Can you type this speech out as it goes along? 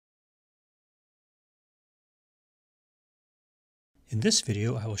In this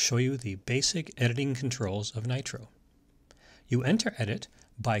video, I will show you the basic editing controls of Nitro. You enter Edit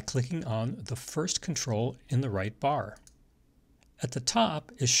by clicking on the first control in the right bar. At the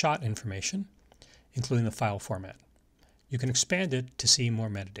top is shot information, including the file format. You can expand it to see more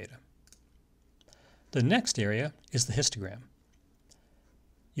metadata. The next area is the histogram.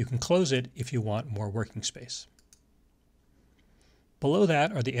 You can close it if you want more working space. Below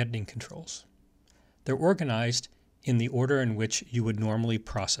that are the editing controls. They're organized in the order in which you would normally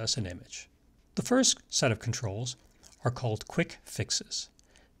process an image. The first set of controls are called quick fixes.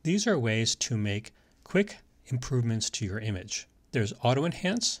 These are ways to make quick improvements to your image. There's auto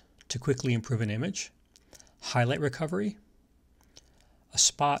enhance to quickly improve an image, highlight recovery, a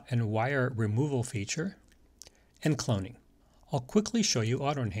spot and wire removal feature, and cloning. I'll quickly show you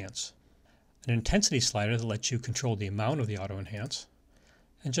auto enhance. An intensity slider that lets you control the amount of the auto enhance,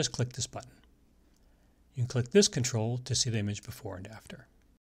 and just click this button. You can click this control to see the image before and after.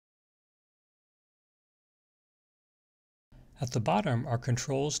 At the bottom are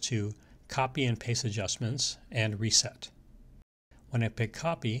controls to copy and paste adjustments and reset. When I pick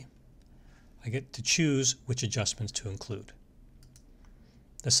copy, I get to choose which adjustments to include.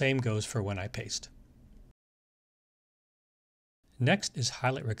 The same goes for when I paste. Next is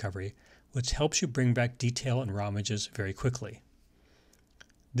highlight recovery, which helps you bring back detail in raw images very quickly.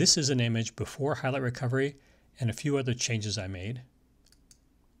 This is an image before highlight recovery and a few other changes I made,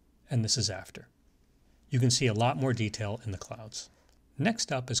 and this is after. You can see a lot more detail in the clouds. Next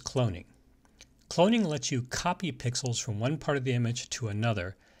up is cloning. Cloning lets you copy pixels from one part of the image to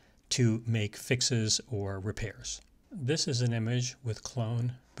another to make fixes or repairs. This is an image with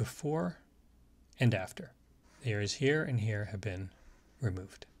clone before and after. The areas here and here have been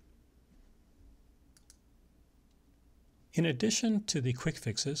removed. In addition to the quick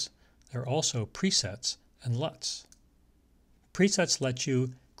fixes, there are also presets and LUTs. Presets let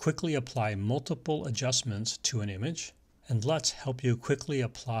you quickly apply multiple adjustments to an image, and LUTs help you quickly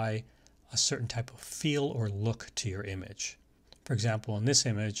apply a certain type of feel or look to your image. For example, in this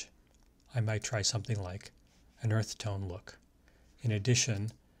image, I might try something like an earth tone look. In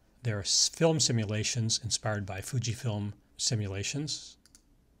addition, there are film simulations inspired by Fujifilm simulations,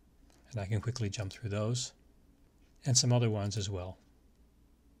 and I can quickly jump through those, and some other ones as well.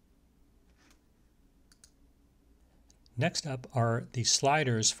 Next up are the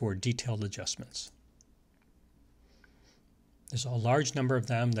sliders for detailed adjustments. There's a large number of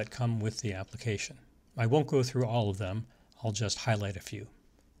them that come with the application. I won't go through all of them, I'll just highlight a few.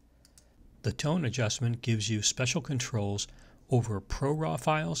 The tone adjustment gives you special controls over ProRAW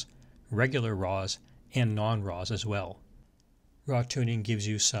files, regular RAWs, and non-RAWs as well. RAW tuning gives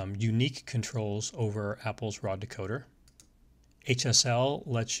you some unique controls over Apple's RAW decoder. HSL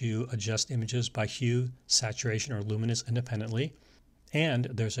lets you adjust images by hue, saturation, or luminance independently, and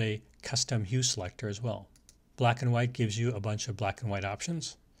there's a custom hue selector as well. Black and white gives you a bunch of black and white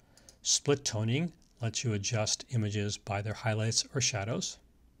options. Split toning lets you adjust images by their highlights or shadows.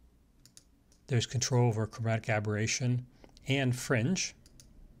 There's control over chromatic aberration and fringe.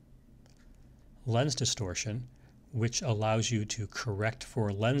 Lens distortion, which allows you to correct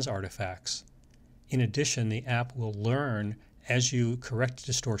for lens artifacts. In addition, the app will learn as you correct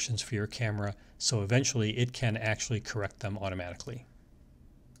distortions for your camera, so eventually it can actually correct them automatically.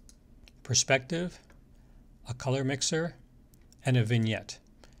 Perspective, a color mixer, and a vignette.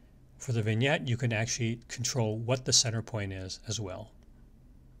 For the vignette, you can actually control what the center point is as well.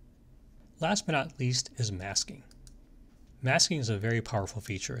 Last but not least is masking. Masking is a very powerful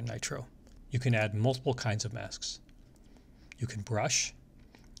feature in Nitro. You can add multiple kinds of masks. You can brush,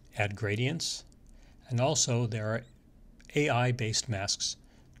 add gradients, and also there are AI-based masks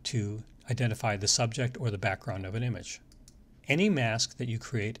to identify the subject or the background of an image. Any mask that you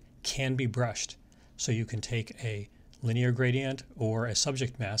create can be brushed, so you can take a linear gradient or a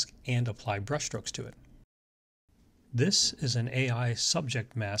subject mask and apply brushstrokes to it. This is an AI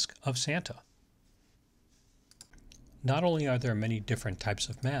subject mask of Santa. Not only are there many different types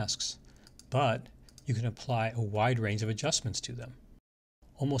of masks, but you can apply a wide range of adjustments to them.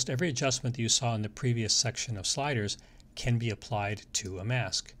 Almost every adjustment that you saw in the previous section of sliders can be applied to a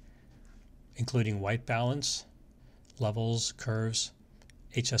mask, including white balance, levels, curves,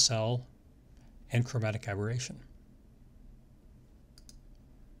 HSL, and chromatic aberration.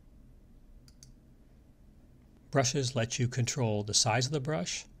 Brushes let you control the size of the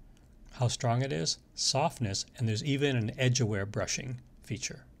brush, how strong it is, softness, and there's even an edge-aware brushing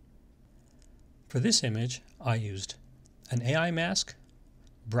feature. For this image, I used an AI mask,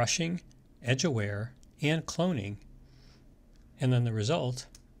 brushing, edge-aware, and cloning, and then the result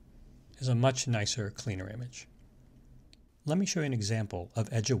is a much nicer, cleaner image. Let me show you an example of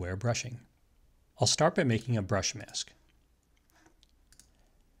edge-aware brushing. I'll start by making a brush mask.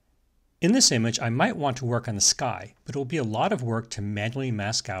 In this image, I might want to work on the sky, but it will be a lot of work to manually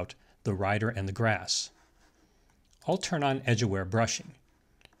mask out the rider and the grass. I'll turn on edge-aware brushing.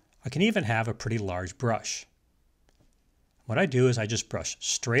 I can even have a pretty large brush. What I do is I just brush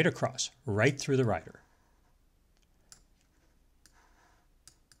straight across, right through the rider.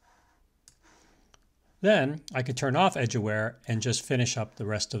 Then I can turn off edge-aware and just finish up the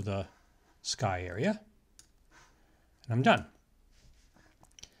rest of the sky area. And I'm done.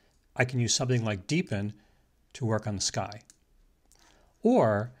 I can use something like deepen to work on the sky.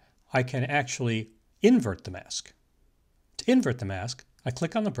 Or I can actually invert the mask. To invert the mask, I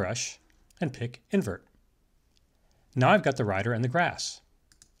click on the brush and pick invert. Now I've got the rider and the grass.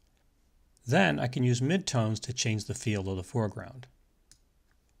 Then I can use midtones to change the feel of the foreground.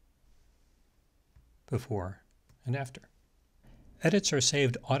 Before and after. Edits are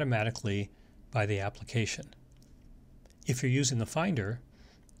saved automatically by the application. If you're using the Finder,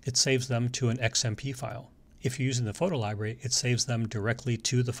 it saves them to an XMP file. If you're using the photo library, it saves them directly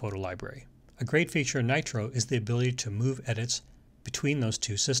to the photo library. A great feature in Nitro is the ability to move edits between those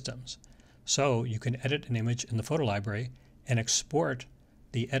two systems. So you can edit an image in the photo library and export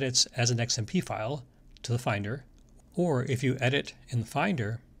the edits as an XMP file to the Finder. Or if you edit in the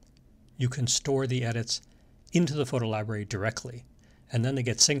Finder, you can store the edits into the photo library directly, and then they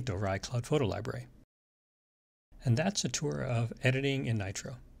get synced over iCloud Photo Library. And that's a tour of editing in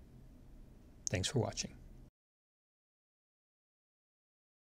Nitro. Thanks for watching.